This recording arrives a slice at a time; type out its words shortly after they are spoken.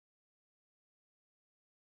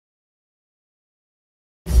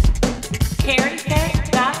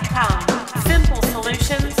Carriefit.com. Simple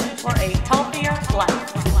solutions for a healthier life.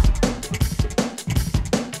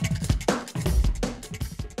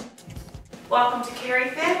 Welcome to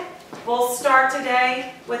Carriefit. We'll start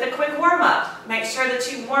today with a quick warm-up. Make sure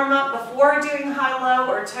that you warm up before doing high-low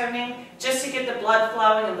or toning just to get the blood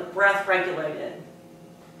flowing and the breath regulated.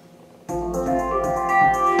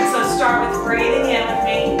 So start with breathing in with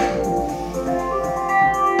me.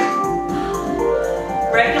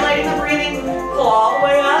 Regulating the breathing, pull all the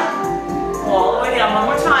way up, pull all the way down. One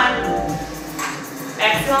more time.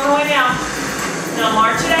 Exhale on the way down. Now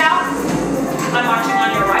march it out. I'm marching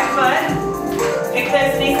on your right foot. Pick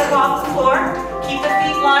those knees up off the floor. Keep the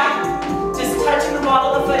feet light. Just touching the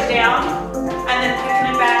ball of the foot down. And then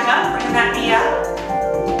picking it back up, bringing that knee up.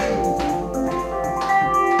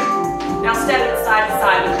 Now step it side to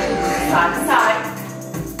side. Side to side.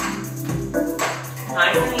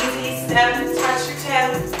 Nice and easy. Step, touch your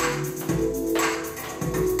toe.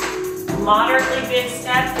 Moderately big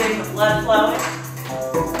step, getting the blood flowing.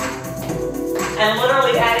 And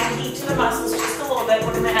literally adding heat to the muscles just a little bit.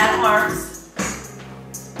 We're going to add arms.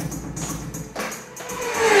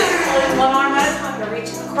 Pulling one arm at a time, you're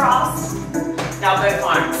reaching across. Now both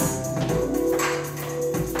arms.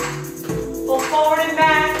 Pull forward and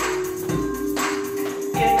back.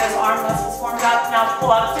 Get those arm muscles formed up. Now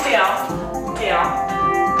pull up to down. Down.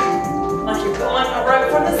 Like you're pulling a rope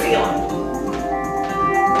from the ceiling.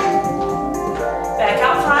 Back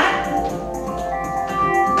out front.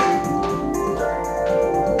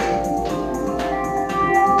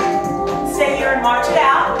 Stay here and march it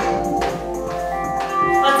out.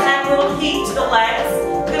 Let's add a little heat to the legs.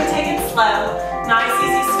 We're going to take it slow. Nice,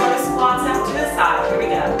 easy, slow squats out to the side. Here we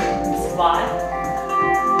go. Squat.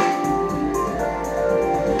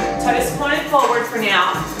 Toes pointed forward for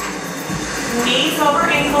now. Knees over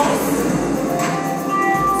ankles.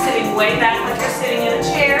 Sitting way back like you're sitting in a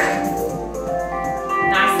chair.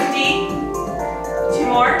 Nice and deep. Two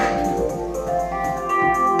more.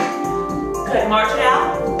 Good, march it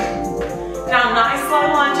out. Now nice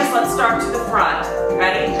slow lunges, let's start to the front.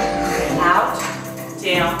 Ready? Out,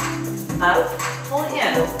 down, up, pull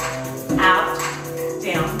in. Out,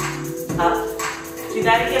 down, up. Do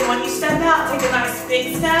that again. When you step out, take a nice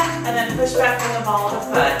big step and then push back from the ball of the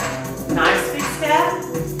foot. Nice big step.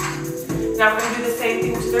 Now we're going to do the same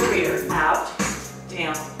thing to the rear. Out,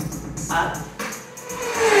 down, up,